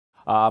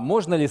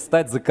можно ли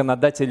стать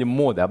законодателем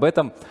моды? Об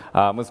этом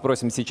мы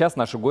спросим сейчас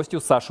нашу гостью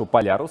Сашу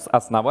Полярус,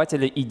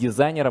 основателя и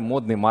дизайнера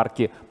модной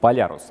марки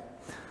 «Полярус».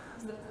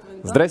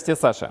 Здрасте,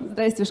 Саша.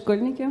 Здрасте,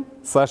 школьники.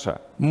 Саша,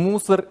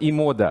 мусор и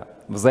мода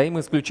 –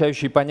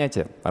 взаимоисключающие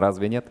понятия,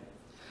 разве нет?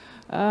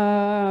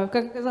 Как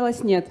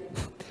оказалось, нет.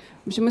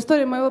 В общем,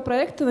 история моего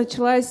проекта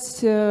началась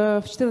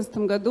в 2014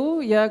 году.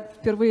 Я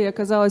впервые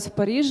оказалась в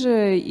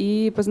Париже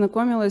и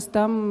познакомилась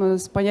там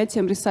с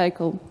понятием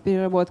 «recycle» —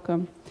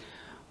 переработка.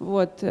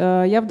 Вот.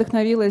 Я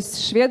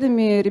вдохновилась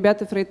шведами,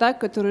 ребята фрейтаг,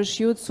 которые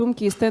шьют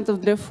сумки из тентов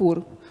для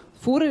фур.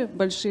 Фуры —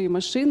 большие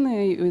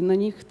машины, и на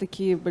них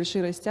такие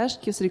большие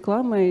растяжки с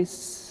рекламой,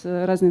 с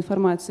разной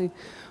информацией.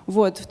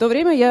 Вот. В то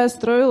время я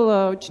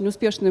строила очень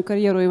успешную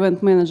карьеру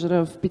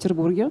ивент-менеджера в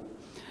Петербурге.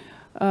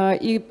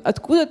 И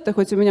откуда-то,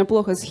 хоть у меня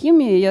плохо с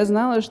химией, я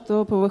знала,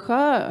 что ПВХ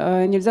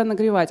нельзя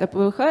нагревать. А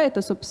ПВХ —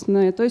 это,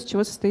 собственно, то, из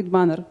чего состоит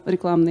баннер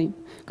рекламный,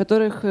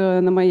 которых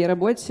на моей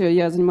работе,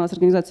 я занималась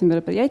организацией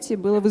мероприятий,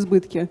 было в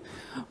избытке.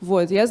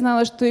 Вот. Я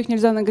знала, что их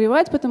нельзя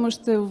нагревать, потому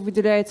что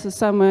выделяется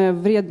самое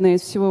вредное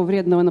из всего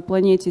вредного на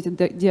планете —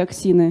 это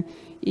диоксины.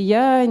 И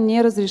я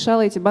не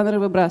разрешала эти баннеры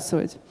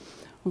выбрасывать.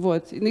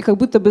 Вот. И как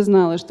будто бы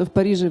знала, что в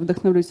Париже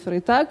вдохновлюсь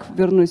фрейтаг,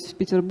 вернусь в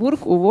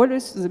Петербург,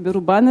 уволюсь, заберу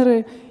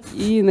баннеры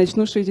и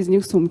начну шить из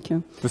них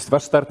сумки. То есть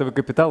ваш стартовый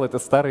капитал — это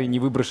старые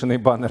невыброшенные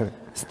баннеры?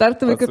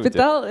 Стартовый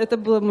капитал — это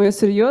было мое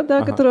сырье,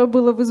 да, которое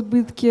было в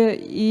избытке.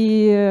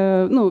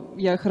 И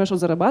я хорошо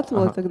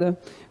зарабатывала тогда.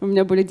 У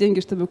меня были деньги,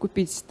 чтобы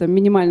купить там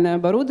минимальное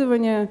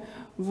оборудование.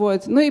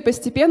 Вот. Ну и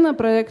постепенно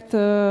проект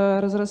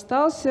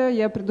разрастался,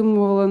 я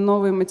придумывала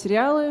новые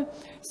материалы.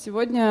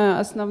 Сегодня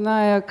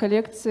основная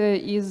коллекция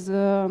из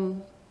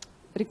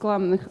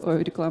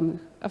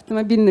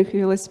автомобильных и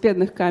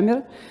велосипедных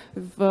камер.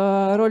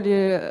 В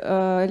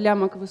роли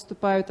лямок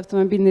выступают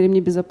автомобильные ремни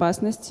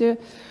безопасности.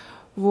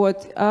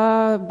 Вот.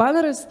 А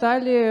баннеры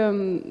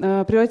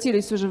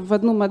превратились уже в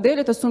одну модель.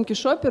 Это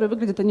сумки-шопперы,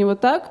 выглядят они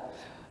вот так.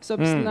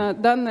 Собственно,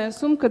 данная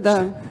сумка,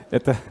 да.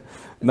 Это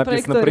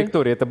написано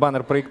 «Проектория». Это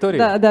баннер «Проектории»?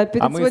 Да, да.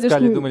 А мы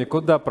искали, думали,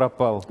 куда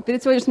пропал?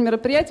 Перед сегодняшним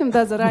мероприятием,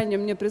 да, заранее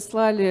мне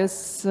прислали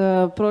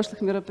с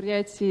прошлых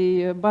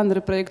мероприятий баннеры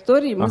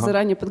 «Проектории». Мы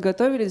заранее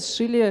подготовились,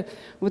 сшили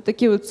вот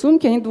такие вот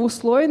сумки. Они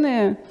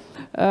двухслойные,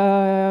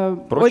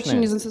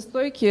 очень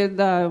износостойкие,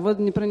 да,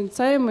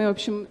 водонепроницаемые. В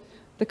общем,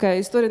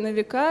 такая история на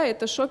века.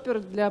 Это шопер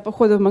для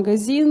похода в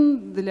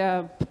магазин,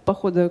 для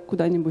похода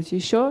куда-нибудь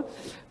еще.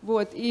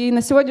 Вот. И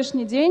на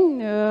сегодняшний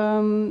день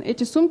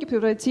эти сумки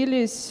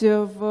превратились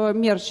в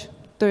мерч.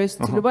 То есть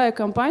любая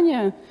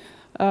компания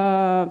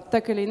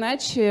так или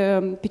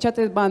иначе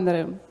печатает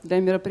баннеры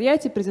для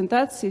мероприятий,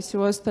 презентаций и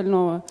всего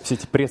остального. Все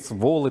эти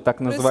пресс-волы, так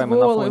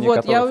называемые, на фоне вот,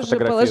 которых я уже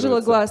положила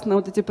глаз на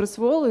вот эти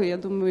пресс-волы, я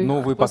думаю.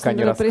 Ну, вы пока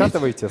не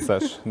раскатываете,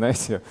 Саш,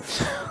 знаете.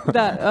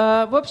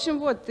 Да, в общем,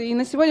 вот. И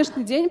на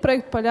сегодняшний день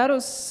проект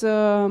 «Полярус»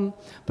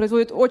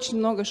 производит очень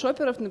много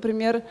шоперов.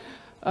 Например,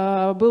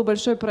 был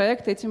большой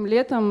проект этим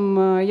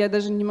летом. Я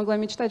даже не могла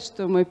мечтать,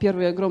 что мой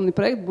первый огромный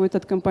проект будет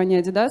от компании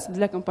Adidas,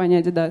 для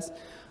компании Adidas,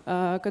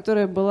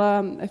 которая была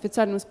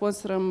официальным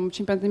спонсором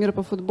чемпионата мира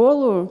по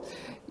футболу.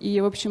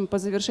 И, в общем, по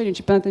завершению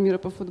чемпионата мира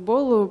по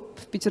футболу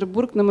в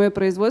Петербург на мое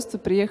производство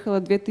приехало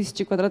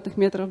 2000 квадратных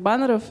метров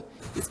баннеров,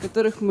 из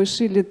которых мы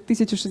шили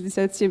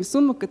 1067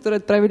 сумок, которые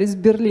отправились в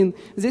Берлин.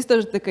 Здесь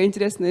тоже такая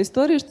интересная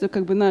история, что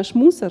как бы наш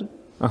мусор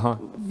в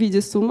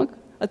виде сумок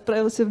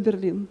отправился в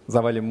Берлин.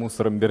 Завалим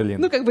мусором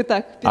Берлин. Ну, как бы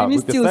так,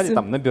 переместился. А вы писали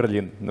там на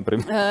Берлин,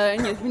 например?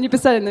 Нет, мы не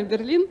писали на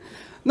Берлин.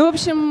 Ну, в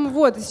общем,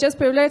 вот, сейчас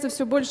появляется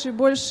все больше и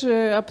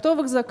больше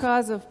оптовых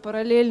заказов.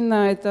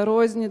 Параллельно это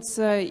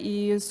розница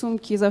и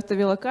сумки из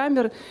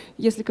автовелокамер.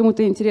 Если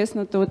кому-то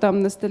интересно, то там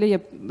на столе я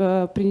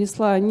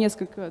принесла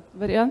несколько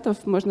вариантов.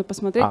 Можно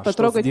посмотреть,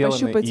 потрогать,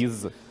 пощупать.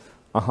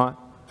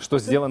 Что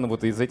сделано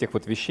вот из этих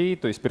вот вещей,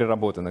 то есть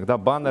переработанных, да,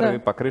 баннеры,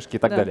 покрышки и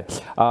так далее.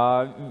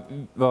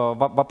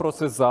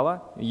 Вопросы из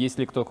зала,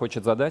 если кто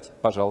хочет задать,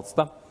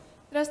 пожалуйста.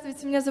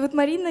 Здравствуйте, меня зовут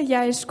Марина,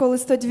 я из школы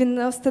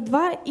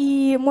 192,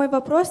 и мой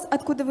вопрос: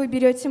 откуда вы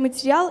берете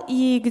материал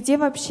и где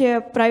вообще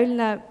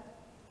правильно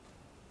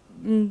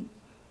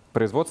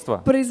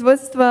производство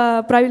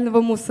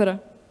правильного мусора?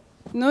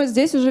 Но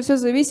здесь уже все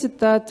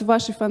зависит от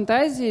вашей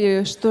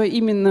фантазии, что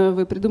именно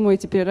вы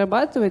придумаете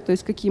перерабатывать, то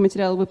есть какие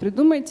материалы вы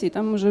придумаете, и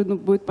там уже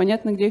будет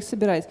понятно, где их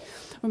собирать.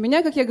 У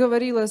меня, как я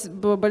говорила,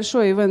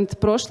 большой ивент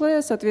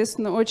прошлое,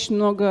 соответственно, очень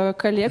много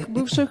коллег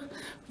бывших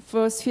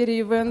в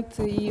сфере ивент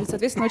и,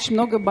 соответственно, очень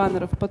много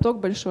баннеров, поток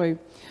большой.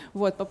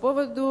 Вот. По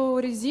поводу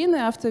резины,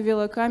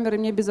 автовелокамеры,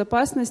 мне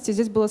безопасности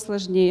здесь было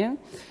сложнее.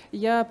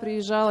 Я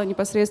приезжала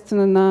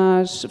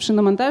непосредственно в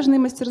шиномонтажные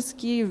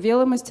мастерские, в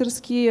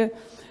веломастерские,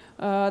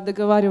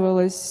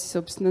 договаривалась,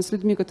 собственно, с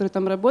людьми, которые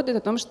там работают,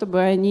 о том, чтобы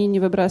они не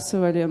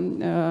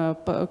выбрасывали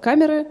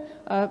камеры.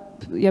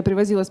 Я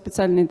привозила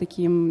специальные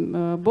такие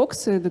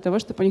боксы для того,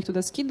 чтобы они их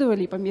туда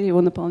скидывали, и по мере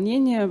его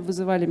наполнения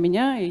вызывали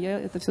меня, и я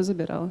это все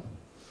забирала.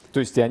 То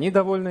есть и они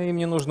довольны, им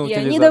не нужно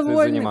утилизацией заниматься? И они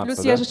довольны, заниматься, плюс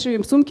да? я же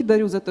им сумки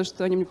дарю за то,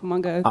 что они мне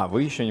помогают. А,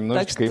 вы еще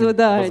немножечко так что, им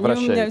да,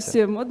 возвращаете. они у меня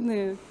все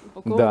модные,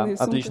 упакованные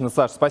сумки. Отлично,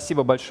 Саш,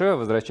 спасибо большое.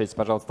 Возвращайтесь,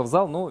 пожалуйста, в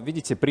зал. Ну,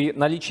 видите, при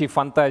наличии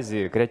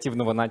фантазии,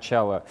 креативного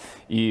начала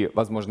и,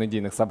 возможно,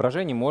 идейных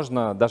соображений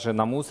можно даже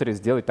на мусоре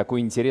сделать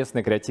такой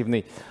интересный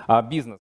креативный бизнес.